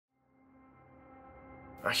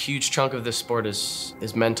A huge chunk of this sport is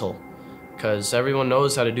mental, because everyone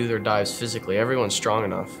knows how to do their dives physically. Everyone's strong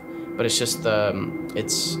enough, but it's just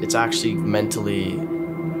it's actually mentally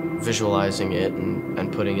visualizing it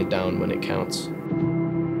and putting it down when it counts.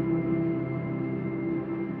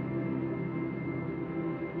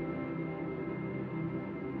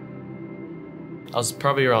 I was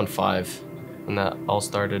probably around 5 when that all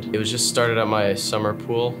started. It was just started at my summer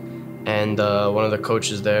pool, and one of the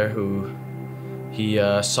coaches there he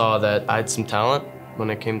saw that I had some talent when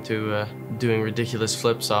it came to doing ridiculous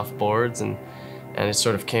flips off boards, and it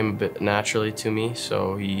sort of came a bit naturally to me.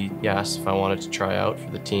 So he asked if I wanted to try out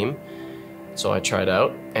for the team. So I tried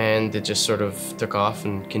out, and it just sort of took off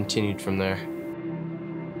and continued from there.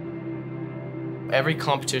 Every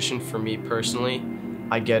competition for me personally,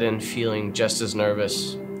 I get in feeling just as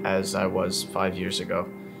nervous as I was 5 years ago.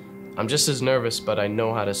 I'm just as nervous, but I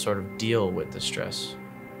know how to sort of deal with the stress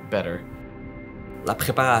better. La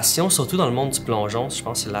préparation, surtout dans le monde du plongeon, je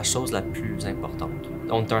pense que c'est la chose la plus importante.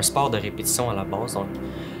 On est un sport de répétition à la base, donc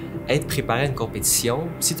être préparé à une compétition,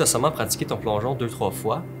 si tu as seulement pratiqué ton plongeon 2-3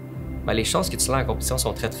 fois, ben les chances que tu lances en compétition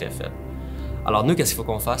sont très très faibles. Alors nous, qu'est-ce qu'il faut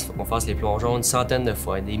qu'on fasse? Il faut qu'on fasse les plongeons une centaine de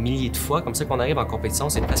fois, des milliers de fois, comme ça qu'on arrive en compétition,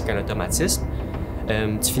 c'est presque un automatisme.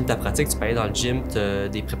 Tu finis ta pratique, tu peux aller dans le gym, tu as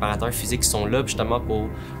des préparateurs physiques qui sont là justement pour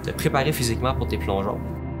te préparer physiquement pour tes plongeons.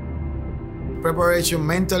 Preparation,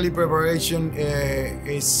 mentally preparation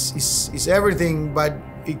is everything, but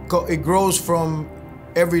it grows from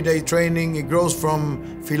everyday training. It grows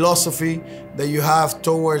from philosophy that you have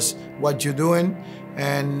towards what you're doing,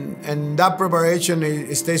 and that preparation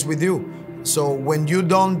it stays with you. So when you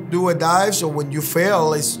don't do a dive, so when you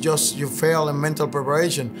fail, it's just you fail in mental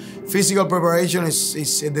preparation. Physical preparation is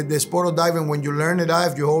the sport of diving. When you learn a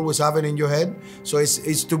dive, you always have it in your head. So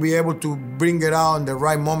it's to be able to bring it out in the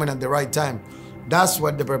right moment at the right time. That's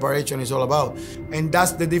what the preparation is all about. And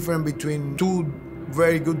that's the difference between two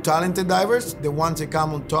very good talented divers. The ones that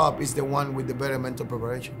come on top is the one with the better mental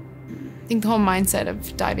preparation. I think the whole mindset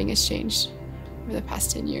of diving has changed over the past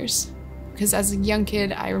 10 years. Because as a young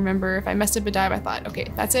kid, I remember if I messed up a dive, I thought, okay,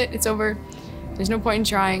 that's it, it's over. There's no point in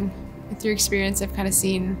trying. Through experience, I've kind of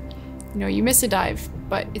seen, you miss a dive,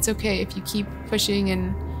 but it's okay if you keep pushing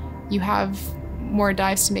and you have more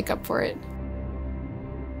dives to make up for it.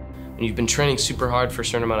 When you've been training super hard for a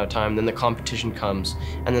certain amount of time, then the competition comes,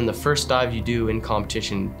 and then the first dive you do in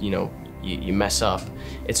competition, you mess up.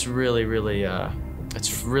 It's really,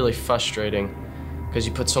 it's really frustrating because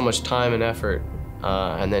you put so much time and effort.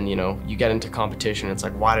 And then, you get into competition, it's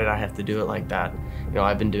like, why did I have to do it like that?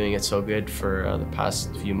 I've been doing it so good for the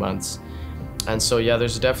past few months. And so, yeah,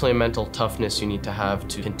 there's definitely a mental toughness you need to have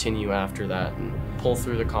to continue after that and pull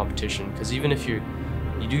through the competition. Because even if you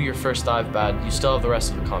do your first dive bad, you still have the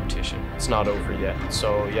rest of the competition. It's not over yet.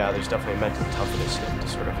 So, yeah, there's definitely a mental toughness you have to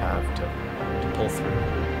sort of have to pull through.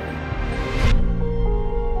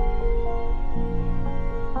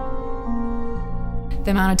 The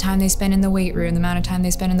amount of time they spend in the weight room, the amount of time they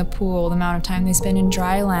spend in the pool, the amount of time they spend in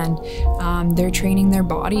dry land. They're training their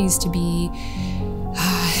bodies to be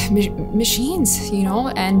machines,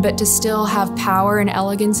 but to still have power and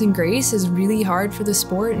elegance and grace is really hard for the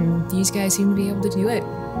sport, and these guys seem to be able to do it.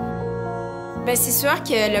 Ben, c'est sûr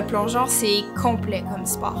que le plongeon, c'est complet comme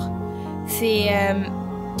sport. C'est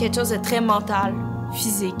quelque chose de très mental,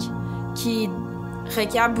 physique, qui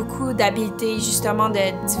requiert beaucoup d'habileté, justement, de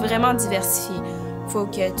vraiment diversifier. Faut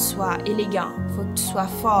que tu sois élégant, faut que tu sois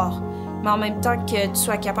fort, mais en même temps que tu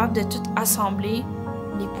sois capable de tout assembler,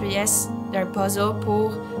 les pièces d'un puzzle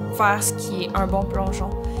pour faire ce qui est un bon plongeon.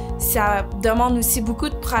 Ça demande aussi beaucoup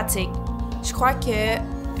de pratique. Je crois que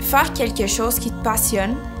faire quelque chose qui te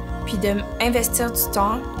passionne, puis d'investir du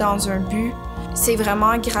temps dans un but, c'est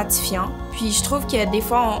vraiment gratifiant. Puis je trouve que des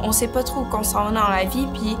fois, on sait pas trop où on s'en va dans la vie,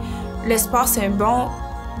 puis le sport, c'est un bon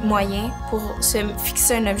moyen pour se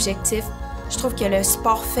fixer un objectif. Je trouve que le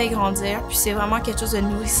sport fait grandir, puis c'est vraiment quelque chose de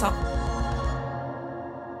nourrissant.